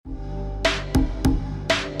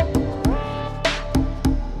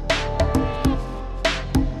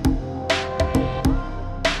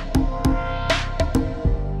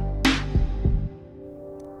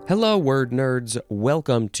Hello, word nerds.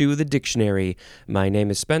 Welcome to the dictionary. My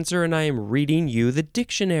name is Spencer, and I am reading you the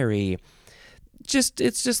dictionary.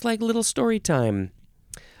 It's just like little story time.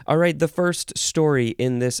 All right, the first story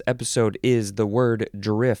in this episode is the word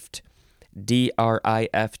drift.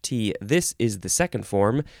 D-R-I-F-T. This is the second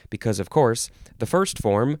form because, of course, the first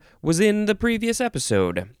form was in the previous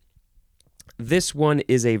episode. This one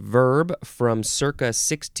is a verb from circa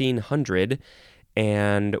 1600,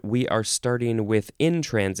 and we are starting with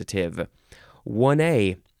intransitive.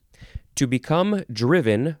 1a, to become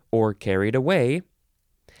driven or carried away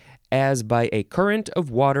as by a current of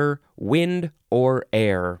water, wind, or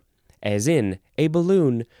air, as in a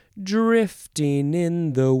balloon drifting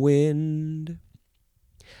in the wind.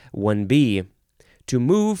 1b, to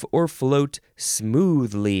move or float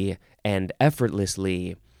smoothly and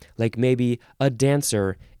effortlessly, like maybe a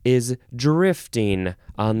dancer is drifting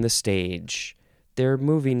on the stage. They're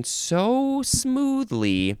moving so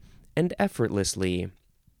smoothly and effortlessly.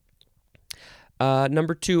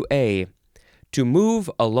 Number 2a, to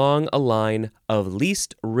move along a line of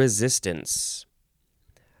least resistance.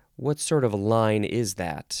 What sort of line is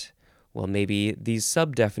that? Well, maybe these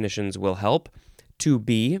sub-definitions will help.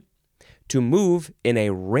 2b, to move in a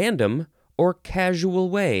random or casual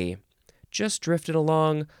way. Just drifting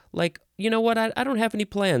along like, you know what, I don't have any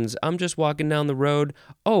plans. I'm just walking down the road.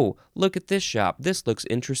 Oh, look at this shop. This looks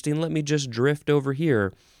interesting. Let me just drift over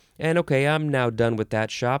here. And okay, I'm now done with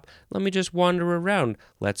that shop. Let me just wander around.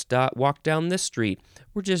 Let's walk down this street.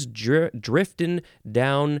 We're just drifting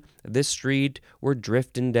down this street. We're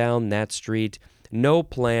drifting down that street. No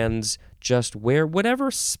plans, just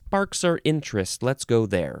whatever sparks our interest. Let's go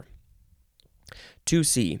there.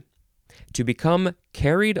 2c, to become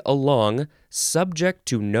carried along, subject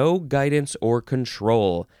to no guidance or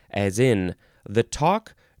control, as in, the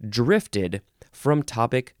talk drifted from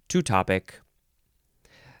topic to topic.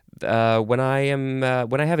 When I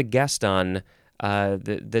have a guest on,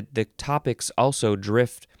 the topics also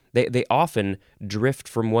drift. They often drift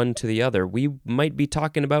from one to the other. We might be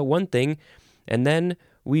talking about one thing, and then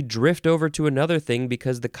we drift over to another thing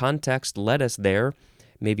because the context led us there.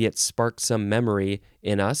 Maybe it sparked some memory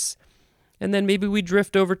in us. And then maybe we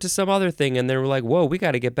drift over to some other thing, and then we're like, whoa, we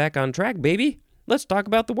got to get back on track, baby. Let's talk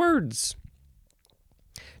about the words.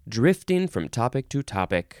 Drifting from topic to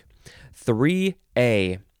topic.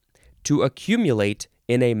 3a, to accumulate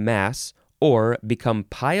in a mass or become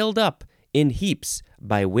piled up in heaps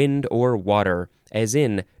by wind or water, as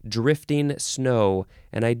in drifting snow.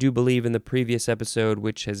 And I do believe in the previous episode,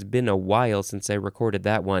 which has been a while since I recorded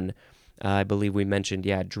that one, I believe we mentioned,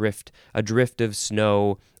 a drift of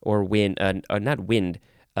snow or wind,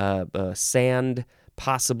 sand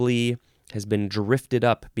possibly has been drifted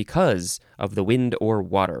up because of the wind or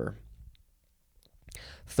water.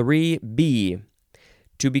 3b,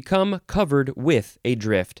 to become covered with a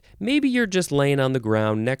drift. Maybe you're just laying on the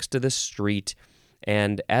ground next to the street,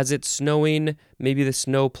 and as it's snowing, maybe the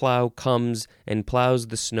snow plow comes and plows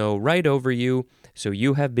the snow right over you, so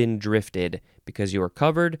you have been drifted because you are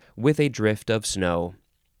covered with a drift of snow.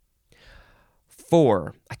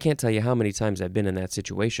 4, I can't tell you how many times I've been in that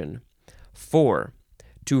situation. 4,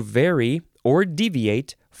 to vary or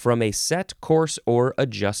deviate from a set course or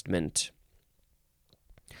adjustment.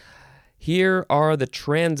 Here are the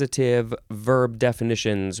transitive verb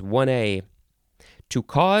definitions. 1a, to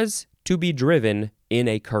cause to be driven in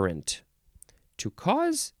a current. To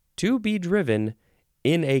cause to be driven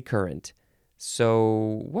in a current.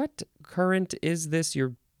 So what current is this?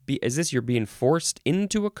 You're being forced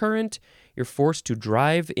into a current? You're forced to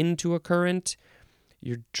drive into a current?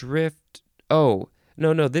 Oh,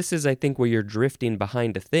 no, this is, I think, where you're drifting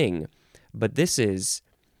behind a thing. But this is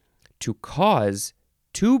to cause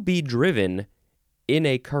to be driven in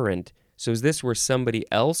a current. So is this where somebody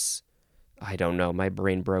else? I don't know. My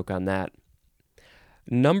brain broke on that.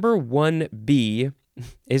 Number 1b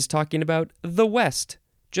is talking about the West.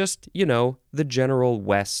 Just, the general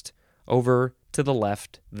West. Over to the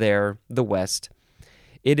left there, the West.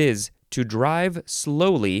 It is to drive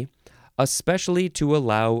slowly, especially to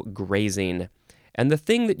allow grazing. And the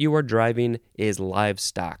thing that you are driving is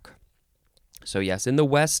livestock. So yes, in the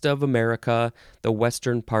west of America, the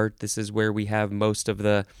western part, this is where we have most of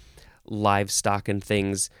the livestock and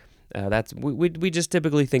things. We just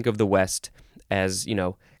typically think of the West as,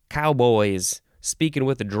 cowboys speaking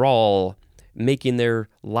with a drawl, making their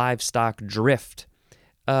livestock drift.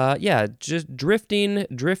 Just drifting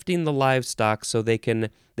the livestock so they can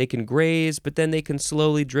graze, but then they can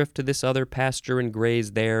slowly drift to this other pasture and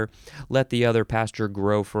graze there, let the other pasture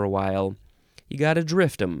grow for a while. You got to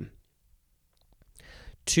drift them.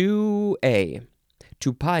 2a,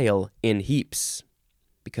 to pile in heaps.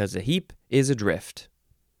 because a heap is adrift.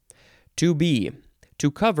 To be,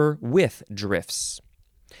 to cover with drifts.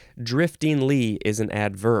 Driftingly is an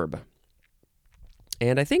adverb.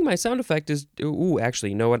 And I think my sound effect is, actually,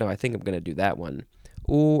 you know what? No, I think I'm going to do that one.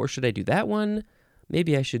 Or should I do that one?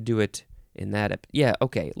 Maybe I should do it in that. Yeah,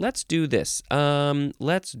 okay, let's do this.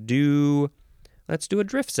 Let's do a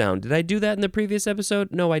drift sound. Did I do that in the previous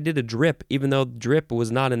episode? No, I did a drip, even though drip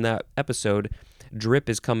was not in that episode. Drip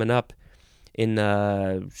is coming up in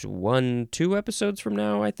 1-2 episodes from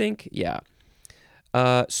now, I think. Yeah.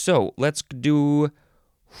 So let's do.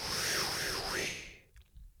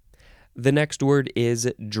 The next word is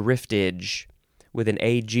driftage, with an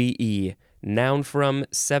AGE. Noun from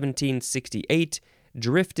 1768.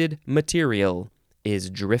 Drifted material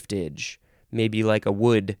is driftage. Maybe like a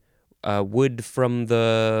wood from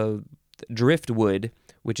the driftwood,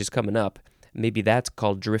 which is coming up. Maybe that's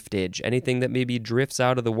called driftage. Anything that maybe drifts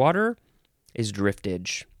out of the water is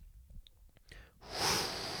driftage.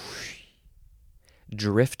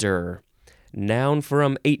 Drifter. Noun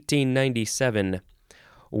from 1897.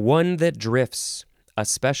 One that drifts,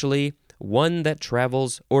 especially one that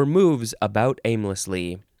travels or moves about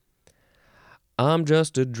aimlessly. I'm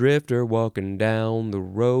just a drifter walking down the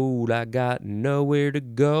road. I got nowhere to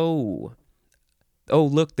go. Oh,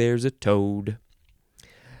 look, there's a toad.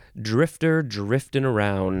 Drifter drifting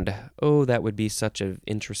around. Oh, that would be such an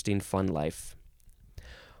interesting, fun life.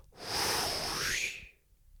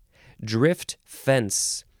 Drift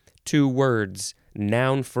fence. 2 words.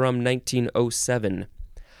 Noun from 1907.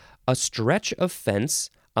 A stretch of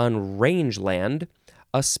fence on rangeland,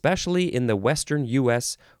 especially in the western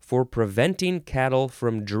U.S., for preventing cattle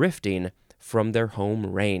from drifting from their home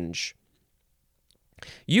range.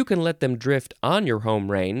 You can let them drift on your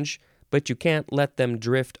home range, but you can't let them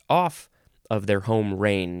drift off of their home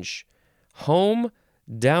range. Home,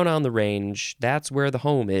 down on the range, that's where the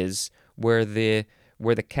home is, where the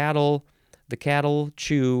cattle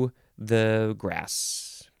chew the grass.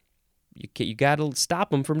 You got to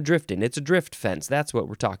stop them from drifting. It's a drift fence. That's what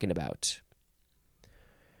we're talking about.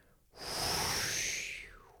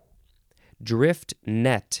 Drift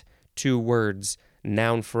net. 2 words.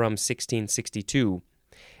 Noun from 1662.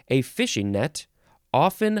 A fishing net,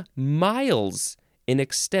 often miles in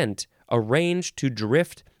extent, arranged to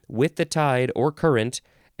drift with the tide or current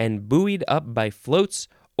and buoyed up by floats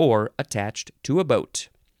or attached to a boat.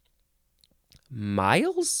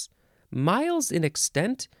 Miles? Miles in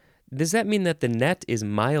extent? Does that mean that the net is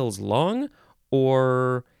miles long,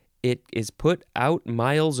 or it is put out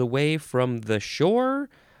miles away from the shore?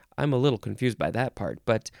 I'm a little confused by that part,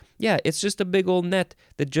 but yeah, it's just a big old net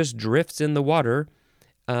that just drifts in the water,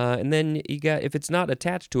 and then if it's not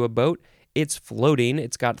attached to a boat, it's floating.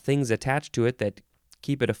 It's got things attached to it that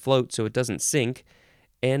keep it afloat so it doesn't sink,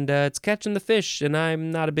 and it's catching the fish, and I'm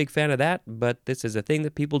not a big fan of that, but this is a thing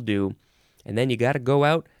that people do, and then you got to go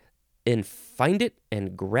out and find it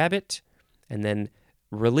and grab it and then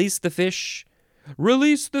release the fish,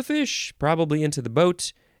 probably into the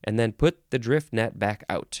boat, and then put the drift net back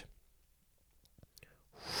out.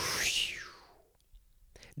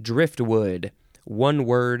 Driftwood. 1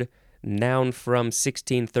 word. Noun from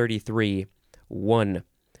 1633. 1.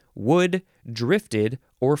 Wood drifted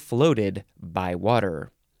or floated by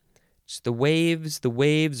water. It's the waves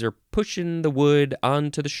are pushing the wood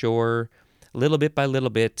onto the shore little bit by little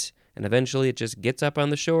bit, and eventually it just gets up on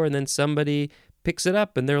the shore, and then somebody picks it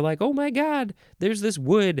up, and they're like, oh my God, there's this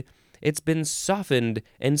wood. It's been softened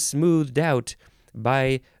and smoothed out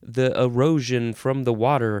by the erosion from the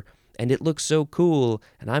water, and it looks so cool,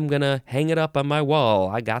 and I'm going to hang it up on my wall.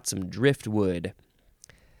 I got some driftwood.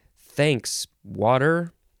 Thanks,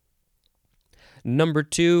 water. Number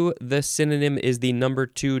 2, the synonym is the number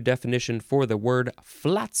 2 definition for the word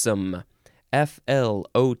flotsam.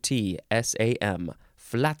 Flotsam.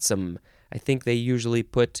 Flotsam. I think they usually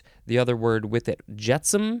put the other word with it.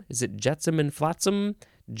 Jetsam? Is it jetsam and flotsam?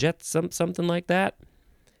 Jetsam, something like that?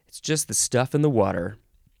 It's just the stuff in the water.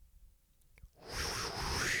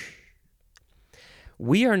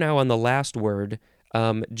 We are now on the last word,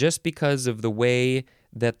 just because of the way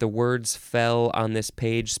that the words fell on this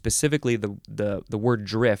page, specifically the word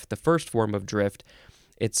drift, the first form of drift.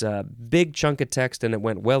 It's a big chunk of text, and it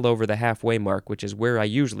went well over the halfway mark, which is where I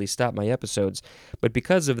usually stop my episodes. But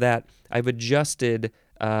because of that, I've adjusted.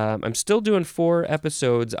 I'm still doing 4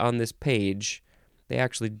 episodes on this page. They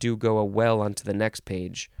actually do go well onto the next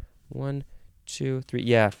page. 1, 2, 3,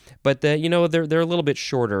 yeah. But they're a little bit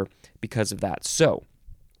shorter because of that. So,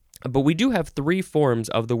 but we do have 3 forms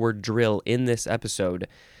of the word drill in this episode.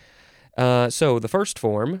 So the first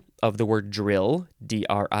form of the word drill,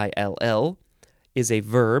 D-R-I-L-L, is a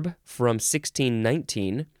verb from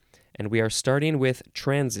 1619, and we are starting with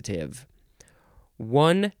transitive.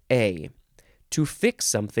 1a, to fix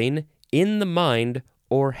something in the mind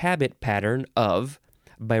or habit pattern of,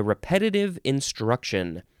 by repetitive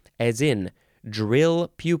instruction, as in,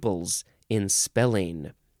 drill pupils in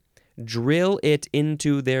spelling. Drill it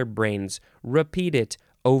into their brains. Repeat it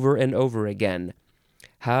over and over again.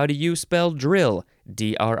 How do you spell drill?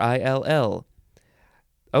 D-R-I-L-L.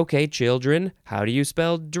 Okay, children, how do you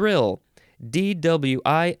spell drill?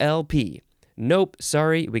 D-W-I-L-P. Nope,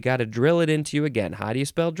 sorry, we got to drill it into you again. How do you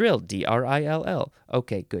spell drill? D-R-I-L-L.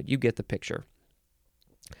 Okay, good, you get the picture.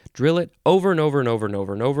 Drill it over and over and over and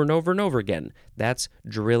over and over and over and over again. That's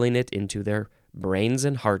drilling it into their brains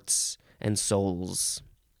and hearts and souls.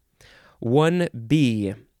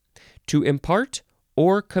 1b, to impart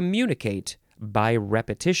or communicate by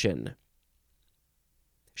repetition.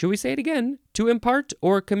 Should we say it again? To impart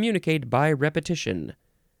or communicate by repetition.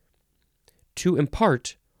 To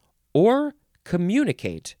impart or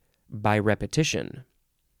communicate by repetition.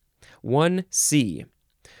 1c,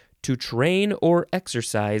 to train or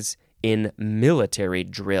exercise in military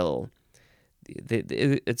drill.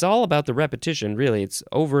 It's all about the repetition, really. It's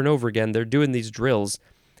over and over again. They're doing these drills.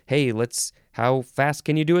 Hey, how fast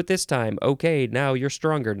can you do it this time? Okay, now you're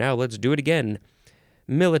stronger. Now let's do it again.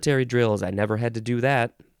 Military drills. I never had to do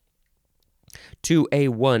that.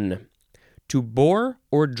 2a1, to bore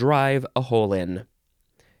or drive a hole in.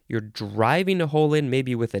 You're driving a hole in,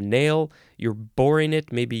 maybe with a nail. You're boring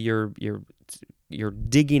it. Maybe you're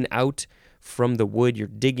digging out from the wood. You're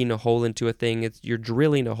digging a hole into a thing. You're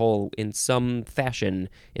drilling a hole in some fashion,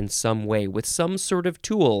 in some way, with some sort of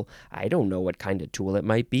tool. I don't know what kind of tool it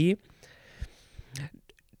might be.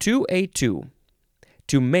 2a2,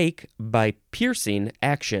 to make by piercing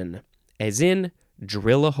action, as in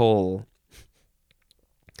drill a hole.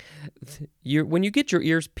 When you get your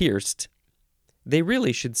ears pierced, they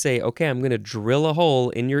really should say, okay, I'm going to drill a hole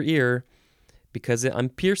in your ear because I'm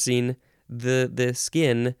piercing the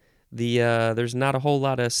skin. There's not a whole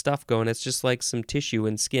lot of stuff going. It's just like some tissue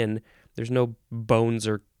and skin. There's no bones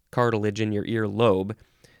or cartilage in your ear lobe.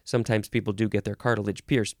 Sometimes people do get their cartilage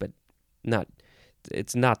pierced, but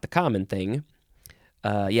it's not the common thing.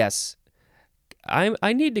 Yes,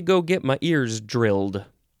 I need to go get my ears drilled.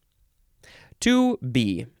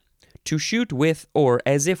 2b, to shoot with or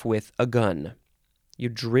as if with a gun. You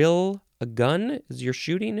drill a gun as you're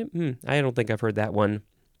shooting it? I don't think I've heard that one.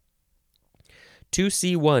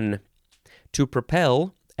 2c1, to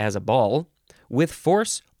propel, as a ball, with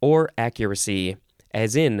force or accuracy,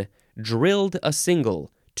 as in, drilled a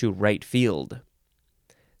single to right field.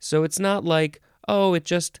 So it's not like, it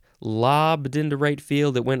just lobbed into right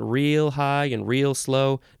field, it went real high and real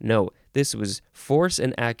slow. No, this was force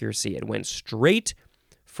and accuracy. It went straight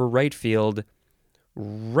for right field,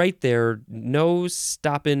 right there, no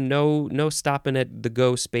stopping, no stopping at the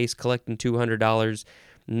go space collecting $200,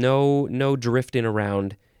 no drifting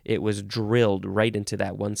around. It was drilled right into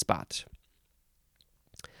that one spot.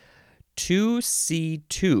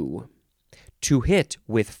 2c2, to hit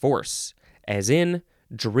with force, as in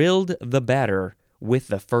drilled the batter with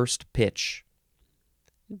the first pitch.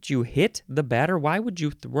 Did you hit the batter? Why would you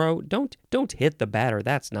throw? Don't hit the batter.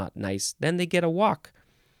 That's not nice. Then they get a walk.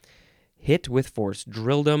 Hit with force,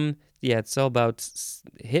 drilled them. Yeah, it's all about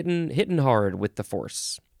hitting hard with the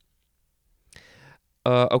force.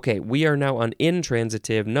 Okay, we are now on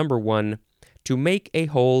intransitive. Number 1, to make a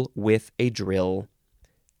hole with a drill.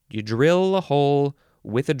 You drill a hole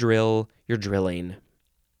with a drill, you're drilling.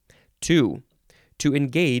 2, to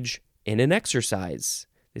engage in an exercise.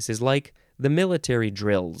 This is like the military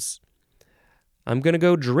drills. I'm going to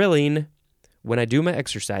go drilling when I do my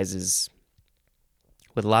exercises,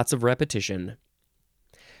 with lots of repetition.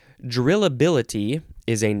 Drillability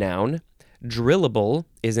is a noun, drillable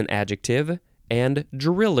is an adjective, and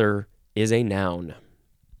driller is a noun.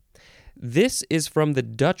 This is from the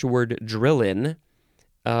Dutch word drillen.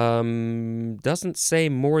 Doesn't say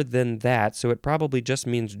more than that, so it probably just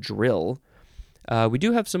means drill. We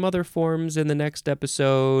do have some other forms in the next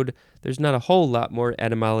episode. There's not a whole lot more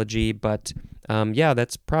etymology, but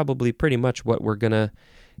that's probably pretty much what we're going to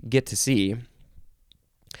get to see.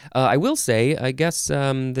 I will say, I guess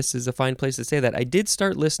this is a fine place to say that, I did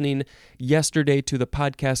start listening yesterday to the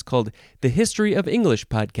podcast called The History of English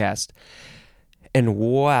Podcast. And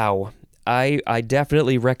wow, I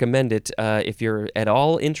definitely recommend it if you're at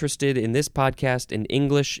all interested in this podcast, in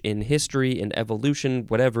English, in history, in evolution,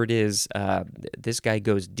 whatever it is. This guy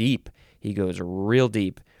goes deep. He goes real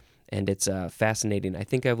deep, and it's fascinating. I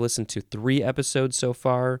think I've listened to 3 episodes so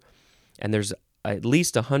far, and there's at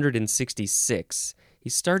least 166. He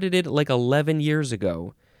started it like 11 years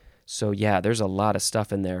ago. So yeah, there's a lot of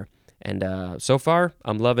stuff in there. And so far,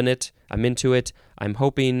 I'm loving it. I'm into it. I'm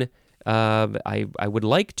hoping I would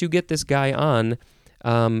like to get this guy on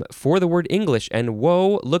for the word English. And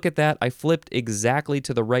whoa, look at that. I flipped exactly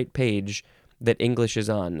to the right page that English is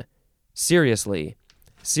on. Seriously.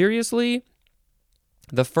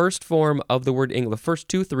 The first form of the word English, the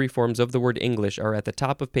first 3 forms of the word English are at the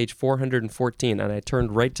top of page 414, and I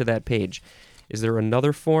turned right to that page. Is there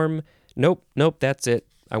another form? Nope, that's it.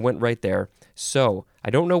 I went right there. So, I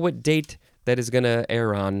don't know what date that is going to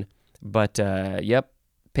air on, but yep,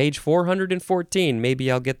 page 414.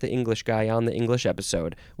 Maybe I'll get the English guy on the English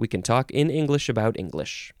episode. We can talk in English about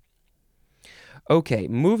English. Okay,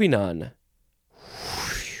 moving on.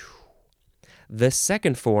 The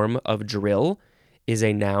second form of drill is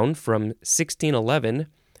a noun from 1611.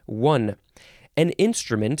 1. An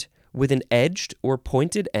instrument with an edged or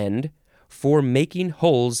pointed end for making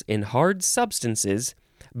holes in hard substances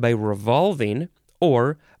by revolving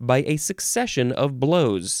or by a succession of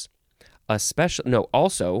blows.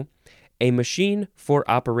 Also, a machine for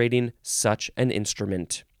operating such an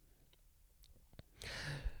instrument.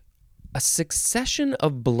 A succession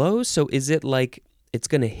of blows? So is it like it's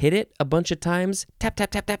going to hit it a bunch of times? Tap,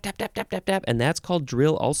 tap, tap, tap, tap, tap, tap, tap, tap. And that's called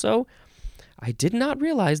drill also? I did not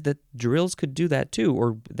realize that drills could do that too,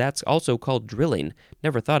 or that's also called drilling.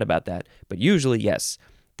 Never thought about that. But usually, yes,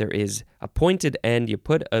 there is a pointed end. You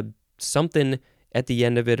put something at the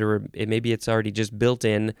end of it, or maybe it's already just built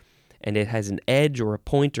in, and it has an edge or a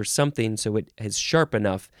point or something, so it is sharp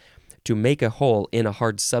enough to make a hole in a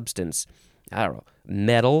hard substance. I don't know,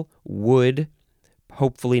 metal, wood,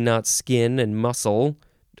 hopefully not skin and muscle.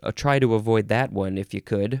 Try to avoid that one if you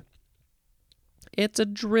could. It's a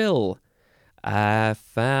drill. I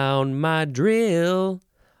found my drill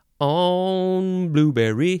on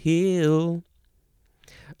Blueberry Hill.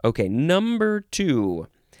 Okay, number 2.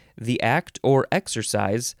 The act or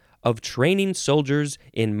exercise of training soldiers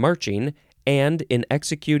in marching and in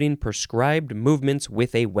executing prescribed movements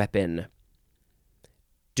with a weapon.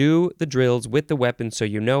 Do the drills with the weapon so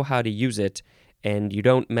you know how to use it and you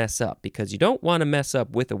don't mess up, because you don't want to mess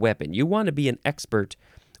up with a weapon. You want to be an expert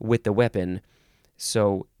with the weapon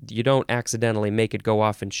so you don't accidentally make it go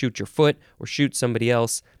off and shoot your foot or shoot somebody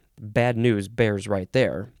else. Bad news bears right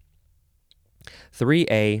there.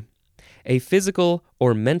 3A. A physical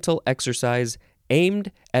or mental exercise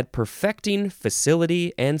aimed at perfecting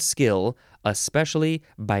facility and skill, especially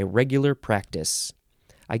by regular practice.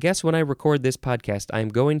 I guess when I record this podcast, I'm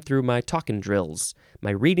going through my talking drills,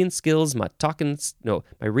 my reading skills, my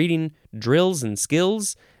reading drills and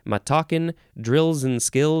skills, my talking drills and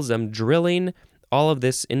skills. I'm drilling all of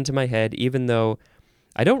this into my head, even though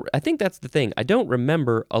I think that's the thing. I don't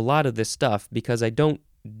remember a lot of this stuff because I don't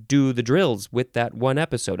do the drills with that one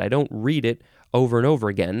episode. I don't read it over and over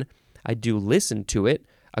again. I do listen to it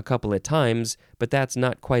a couple of times, but that's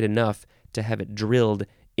not quite enough to have it drilled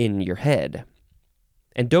in your head.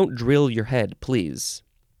 And don't drill your head, please.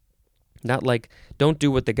 Not like, don't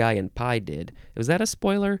do what the guy in Pi did. Was that a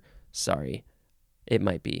spoiler? Sorry. It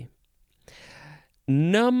might be.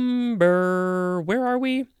 Where are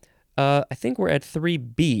we? I think we're at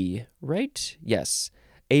 3B, right? Yes.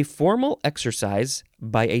 A formal exercise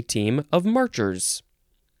by a team of marchers.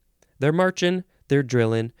 They're marching, they're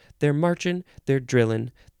drilling, they're marching, they're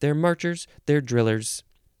drilling, they're marchers, they're drillers.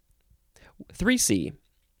 3C.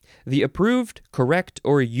 The approved, correct,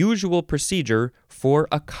 or usual procedure for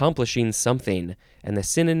accomplishing something, and the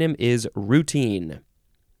synonym is routine.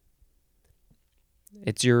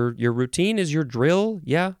 It's your routine is your drill,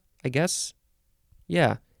 yeah, I guess.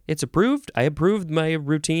 Yeah, it's approved. I approved my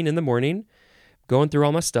routine in the morning, going through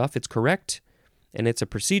all my stuff. It's correct, and it's a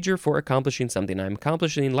procedure for accomplishing something. I'm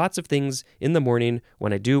accomplishing lots of things in the morning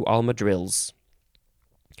when I do all my drills.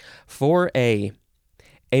 4A.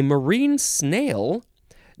 A marine snail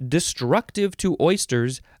destructive to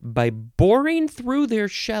oysters by boring through their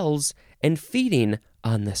shells and feeding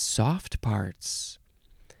on the soft parts.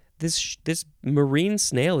 This marine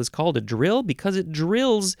snail is called a drill because it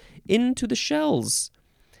drills into the shells.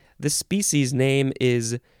 The species name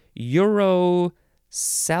is Urosalpinx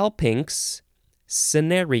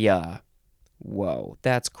cinerea. Whoa,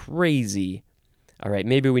 that's crazy. All right,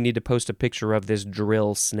 maybe we need to post a picture of this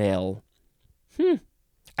drill snail.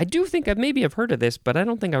 I do think I've heard of this, but I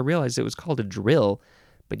don't think I realized it was called a drill.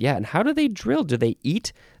 But yeah, and how do they drill? Do they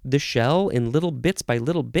eat the shell in little bits by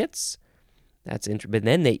little bits? That's interesting. But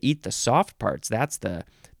then they eat the soft parts. That's the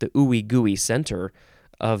ooey gooey center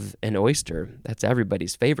of an oyster. That's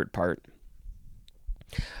everybody's favorite part.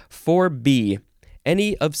 4B.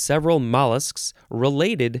 Any of several mollusks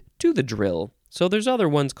related to the drill. So there's other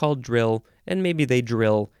ones called drill, and maybe they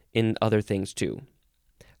drill in other things too.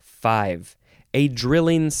 5. A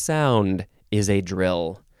drilling sound is a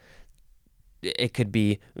drill. It could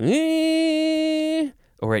be,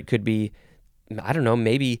 or it could be, I don't know,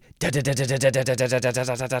 maybe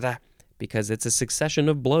because it's a succession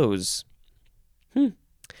of blows.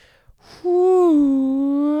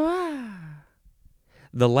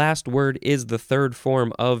 The last word is the third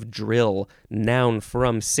form of drill, noun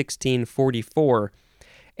from 1644.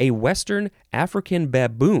 A Western African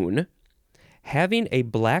baboon having a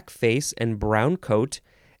black face and brown coat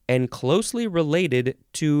and closely related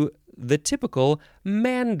to the typical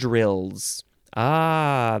mandrills.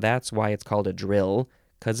 Ah, that's why it's called a drill,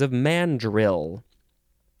 because of mandrill.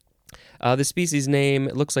 The species name,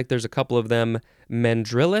 it looks like there's a couple of them,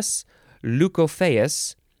 Mandrillus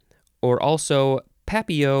leucophaeus, or also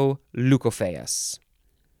Papio leucophaeus.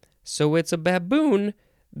 So it's a baboon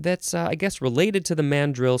that's, I guess, related to the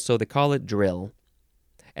mandrill, so they call it drill.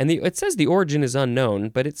 And it says the origin is unknown,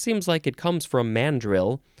 but it seems like it comes from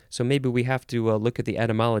mandrill, so maybe we have to look at the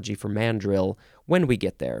etymology for mandrill when we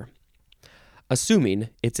get there. Assuming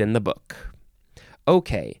it's in the book.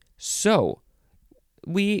 Okay, so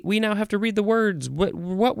we now have to read the words. What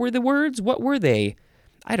were the words? What were they?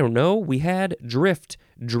 I don't know. We had drift,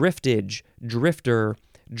 driftage, drifter,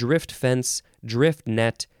 drift fence, drift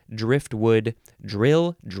net, driftwood,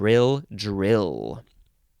 drill, drill, drill.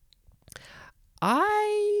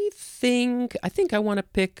 I think I want to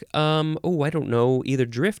pick, I don't know, either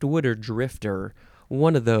driftwood or drifter.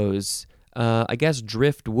 One of those. I guess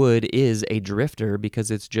driftwood is a drifter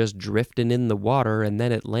because it's just drifting in the water and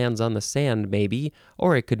then it lands on the sand maybe,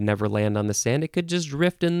 or it could never land on the sand. It could just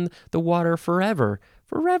drift in the water forever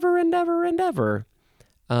and ever and ever.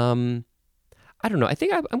 I don't know. I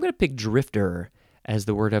think I'm going to pick drifter as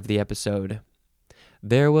the word of the episode.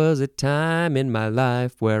 There was a time in my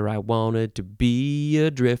life where I wanted to be a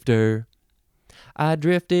drifter. I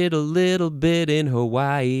drifted a little bit in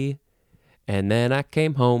Hawaii, and then I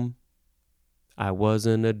came home. I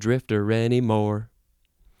wasn't a drifter anymore.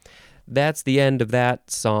 That's the end of that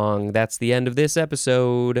song. That's the end of this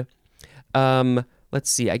episode. Let's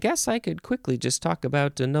see. I guess I could quickly just talk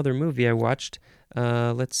about another movie I watched.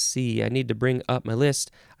 Let's see. I need to bring up my list.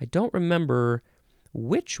 I don't remember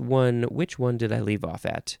which one did I leave off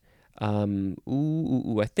at. I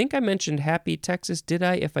think I mentioned Happy Texas. Did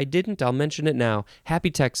I? If I didn't, I'll mention it now. Happy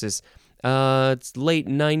Texas. It's late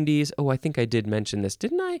 90s. Oh, I think I did mention this.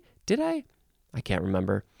 Didn't I? Did I? I can't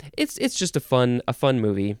remember. It's just a fun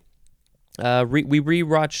movie. We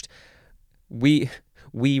rewatched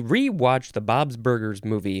the Bob's Burgers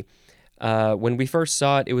movie. When we first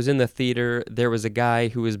saw it, it was in the theater. There was a guy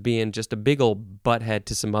who was being just a big old butthead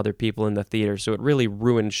to some other people in the theater, so it really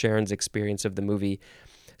ruined Sharon's experience of the movie.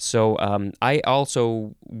 So I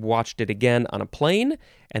also watched it again on a plane,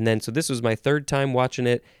 and then so this was my third time watching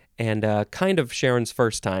it, and kind of Sharon's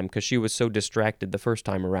first time because she was so distracted the first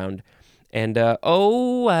time around. And,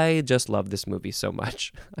 I just love this movie so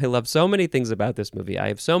much. I love so many things about this movie. I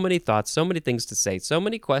have so many thoughts, so many things to say, so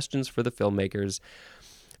many questions for the filmmakers.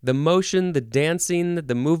 The motion, the dancing,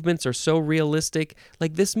 the movements are so realistic.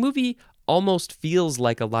 Like, this movie almost feels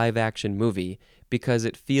like a live-action movie because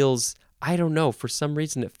it feels, I don't know, for some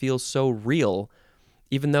reason it feels so real.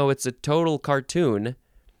 Even though it's a total cartoon,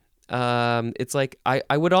 it's like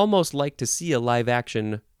I would almost like to see a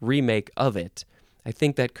live-action remake of it. I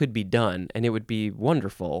think that could be done, and it would be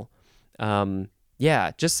wonderful.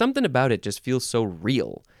 Just something about it just feels so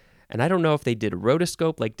real. And I don't know if they did a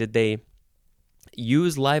rotoscope, like did they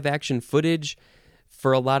use live-action footage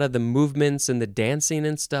for a lot of the movements and the dancing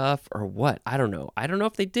and stuff, or what? I don't know. I don't know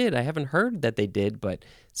if they did. I haven't heard that they did, but it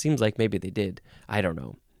seems like maybe they did. I don't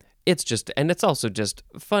know. It's also just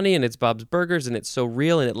funny, and it's Bob's Burgers, and it's so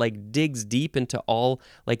real, and it like digs deep into all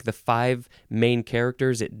like the 5 main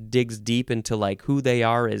characters. It digs deep into like who they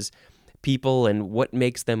are as people and what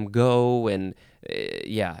makes them go, and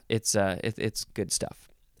it's good stuff.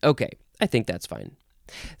 Okay, I think that's fine.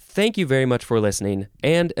 Thank you very much for listening,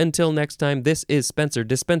 and until next time, this is Spencer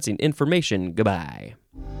dispensing information. Goodbye.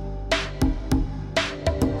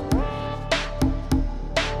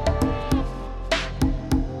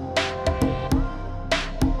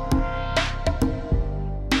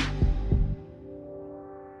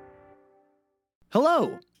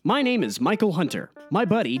 Hello, my name is Michael Hunter. My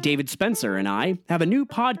buddy David Spencer and I have a new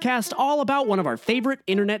podcast all about one of our favorite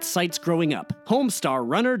internet sites growing up,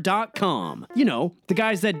 HomestarRunner.com. You know, the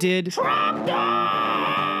guys that did This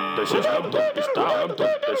is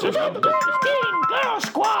Teen Girl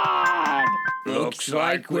Squad! Looks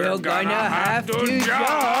like we're gonna have to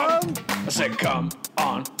jump. I said come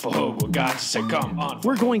on, for who we got to say come on.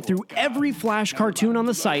 We're going through every Flash cartoon on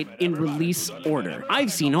the site in release order.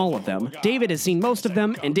 I've seen all of them, David has seen most of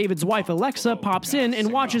them, and David's wife Alexa pops in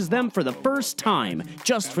and watches them for the first time,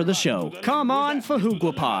 just for the show. Come on,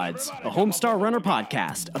 Fahoogwapods, a Homestar Runner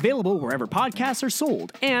podcast, available wherever podcasts are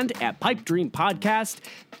sold, and at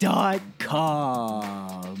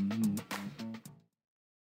pipedreampodcast.com.